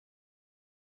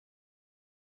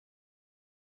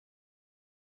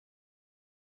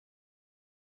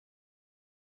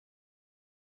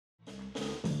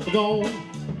Go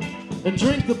and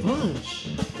drink the punch.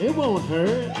 It won't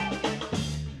hurt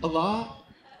a lot.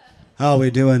 How are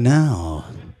we doing now?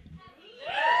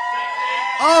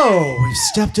 Oh, we've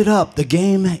stepped it up. The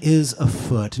game is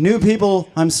afoot. New people,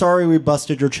 I'm sorry we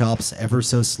busted your chops ever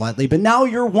so slightly, but now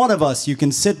you're one of us. You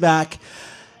can sit back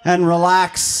and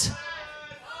relax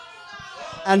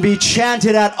and be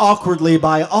chanted at awkwardly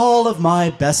by all of my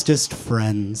bestest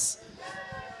friends.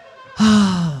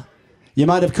 You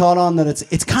might have caught on that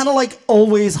it's kind of like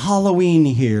always Halloween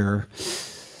here.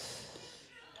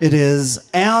 It is,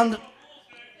 and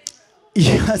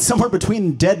yeah, it's somewhere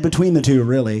dead between the two,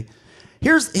 really.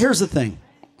 Here's the thing.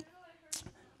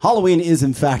 Halloween is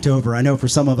in fact over. I know for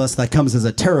some of us that comes as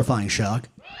a terrifying shock.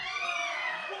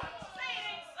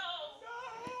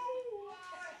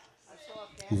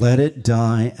 Let it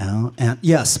die out. And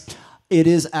yes, it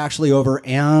is actually over.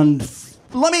 And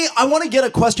I want to get a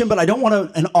question, but I don't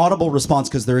want an audible response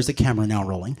because there is a camera now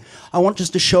rolling. I want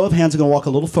just a show of hands. I'm going to walk a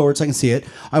little forward so I can see it.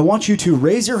 I want you to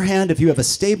raise your hand if you have a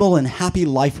stable and happy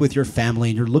life with your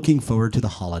family and you're looking forward to the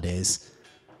holidays.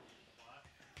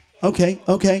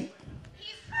 Okay.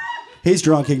 He's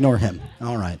drunk, ignore him.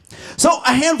 All right. So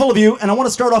a handful of you, and I want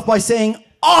to start off by saying,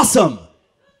 awesome!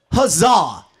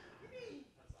 Huzzah!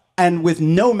 And with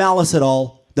no malice at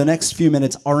all, the next few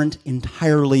minutes aren't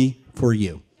entirely for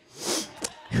you.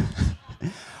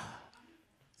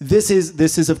 This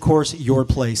is, of course, your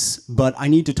place, but I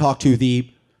need to talk to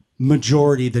the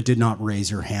majority that did not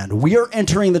raise your hand. We are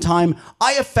entering the time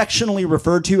I affectionately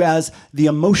refer to as the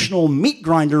emotional meat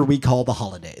grinder we call the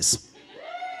holidays.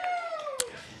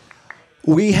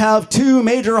 We have 2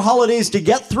 major holidays to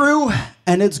get through,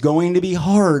 and it's going to be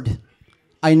hard.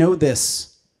 I know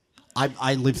this.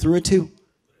 I lived through it too.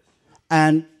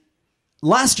 And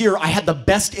last year, I had the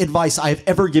best advice I've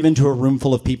ever given to a room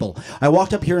full of people. I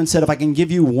walked up here and said, if I can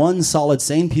give you one solid,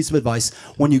 sane piece of advice,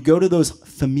 when you go to those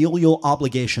familial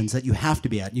obligations that you have to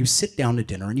be at, you sit down to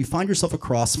dinner and you find yourself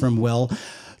across from, well,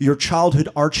 your childhood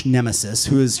arch nemesis,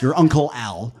 who is your Uncle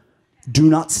Al, do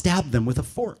not stab them with a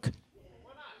fork.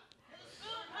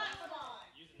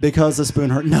 Because the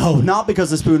spoon hurts. No, not because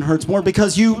the spoon hurts more,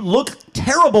 because you look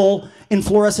terrible in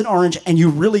fluorescent orange and you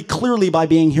really clearly, by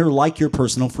being here, like your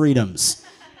personal freedoms.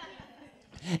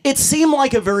 It seemed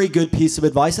like a very good piece of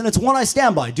advice, and it's one I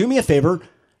stand by. Do me a favor,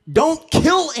 don't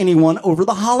kill anyone over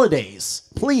the holidays,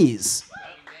 please.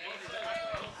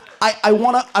 I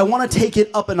want to take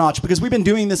it up a notch because we've been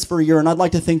doing this for a year, and I'd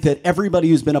like to think that everybody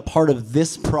who's been a part of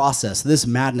this process, this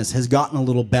madness, has gotten a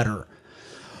little better.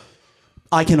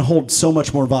 I can hold so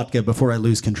much more vodka before I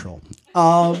lose control.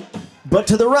 But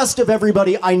to the rest of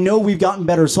everybody, I know we've gotten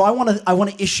better, so I want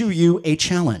to issue you a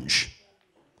challenge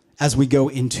as we go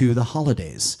into the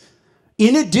holidays.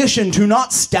 In addition to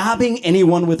not stabbing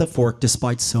anyone with a fork,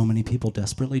 despite so many people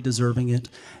desperately deserving it,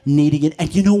 needing it,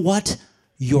 and you know what?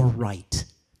 You're right.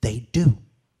 They do.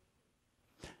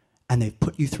 And they've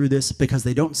put you through this because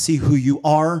they don't see who you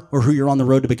are or who you're on the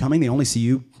road to becoming. They only see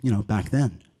you, back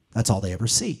then. That's all they ever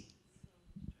see.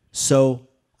 So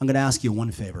I'm going to ask you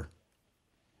one favor.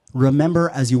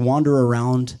 Remember as you wander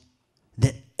around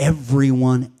that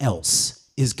everyone else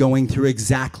is going through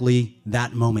exactly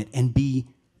that moment, and be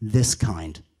this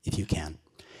kind if you can.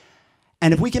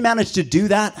 And if we can manage to do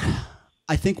that,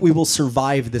 I think we will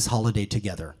survive this holiday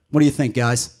together. What do you think,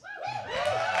 guys?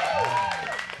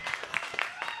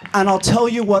 And I'll tell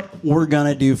you what we're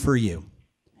going to do for you.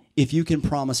 If you can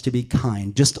promise to be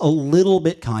kind, just a little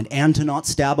bit kind, and to not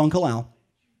stab Uncle Al,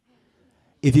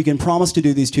 if you can promise to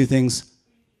do these 2 things,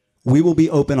 we will be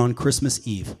open on Christmas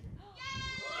Eve.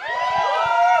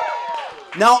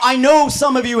 Now, I know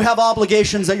some of you have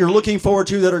obligations that you're looking forward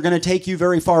to that are going to take you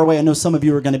very far away. I know some of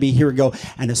you are going to be here and go,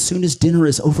 and as soon as dinner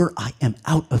is over, I am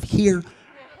out of here.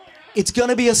 It's going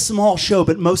to be a small show,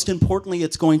 but most importantly,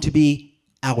 it's going to be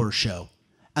our show.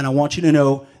 And I want you to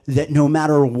know that no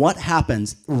matter what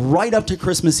happens, right up to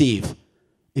Christmas Eve,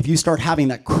 if you start having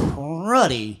that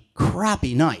cruddy,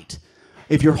 crappy night,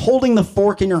 if you're holding the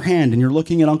fork in your hand and you're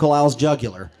looking at Uncle Al's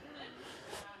jugular,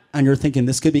 and you're thinking,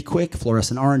 this could be quick,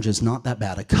 fluorescent orange is not that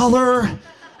bad a color,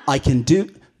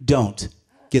 don't.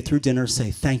 Get through dinner,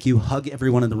 say thank you, hug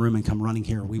everyone in the room, and come running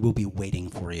here. We will be waiting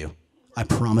for you. I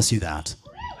promise you that.